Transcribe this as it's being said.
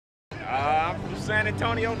San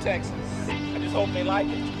Antonio, Texas. I just hope they like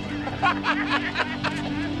it.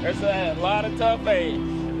 There's a lot of tough A's.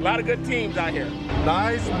 A lot of good teams out here.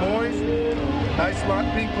 Nice, moist, nice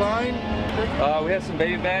pink line. We have some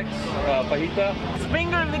baby backs, fajita.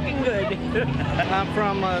 Finger looking good. I'm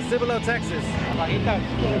from Cibolo, Texas. Fajitas.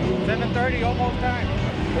 7:30, almost time.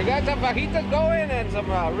 We got some fajitas going and some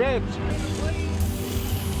ribs.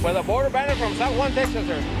 With a border banner from San Juan, Texas.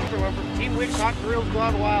 We're from Team Wicks Hot Grills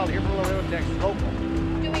Gone Wild here from Laredo, Texas. Local.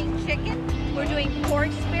 Doing chicken, we're doing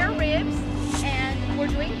pork spare ribs, and we're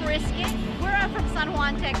doing brisket. We're from San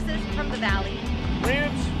Juan, Texas, from the valley.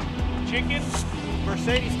 Ribs, chicken,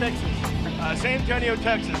 Mercedes, Texas. San Antonio,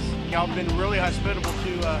 Texas. Y'all have been really hospitable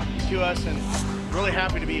to us and really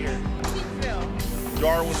happy to be here.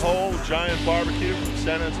 Darwin Hole, Giant Barbecue from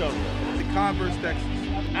San Antonio. The Converse, Texas.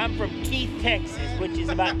 I'm from Keith, Texas, which is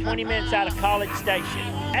about 20 minutes out of College Station.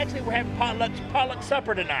 Actually, we're having potluck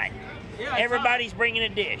supper tonight. Everybody's bringing a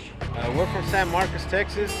dish. We're from San Marcos,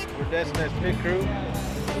 Texas. We're Destiny's Pit Crew.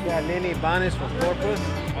 We got Nene Bonis from Corpus.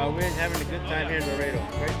 We're having a good time here in Laredo.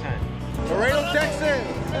 Great time. Laredo, Texas!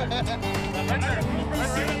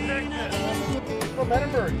 From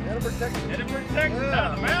Edinburgh, Texas. Edinburgh, Texas,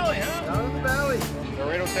 down in the valley, huh? Down in the valley.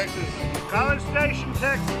 Laredo, Texas. College Station,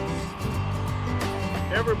 Texas.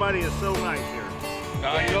 Everybody is so nice here.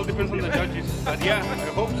 It all depends on the judges, but yeah,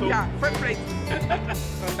 I hope so. Yeah, front rate.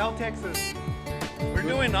 From Bell, Texas. We're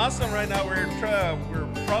doing awesome right now. We're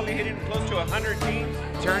probably hitting close to 100 teams.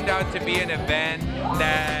 Turned out to be an event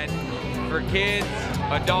that for kids,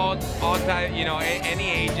 adults, all time, you know, any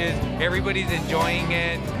ages, everybody's enjoying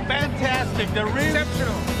it. Fantastic. The ribs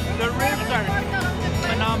are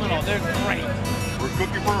phenomenal. They're great. We're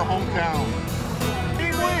cooking for our hometown.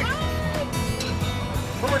 Team Wicks.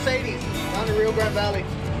 For Mercedes, down the Rio Grande Valley.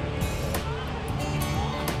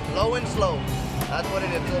 Low and slow. That's what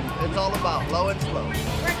it is. It's all about low and slow.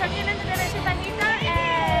 We're cooking in the fajita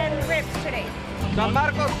and ribs today. San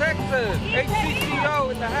Marcos, Texas.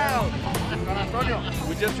 HCCO in the house. San Antonio.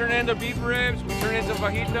 We just turned into beef ribs. We turned into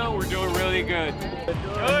fajita. We're doing really good.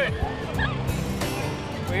 Good.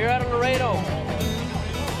 We're here out of Laredo.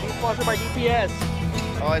 Being sponsored by DPS.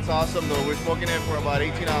 Oh, it's awesome though. We're smoking it for about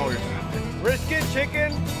 18 hours. Brisket,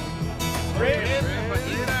 chicken, ribs,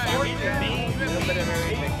 Beans.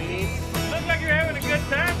 Looks like you're having a good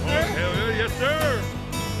time, sir. Hell yeah, yes, sir.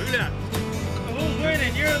 Look at that. Who's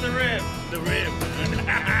winning? You're the rib. The rib.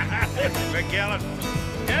 Rick Gallen.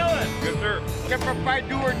 Ellen. Yes, sir. Get for fight,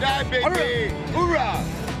 do or die, baby. Hoorah!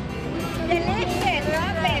 Delicious,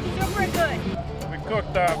 love it, super good. We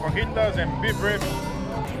cooked fajitas and beef ribs.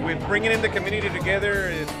 We're bringing in the community together,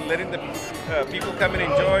 it's letting the people come and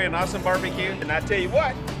enjoy an awesome barbecue. And I tell you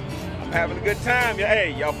what, I'm having a good time.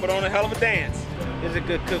 Hey, y'all put on a hell of a dance. It's a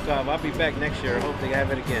good cook-off. I'll be back next year. I hope they have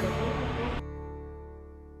it again.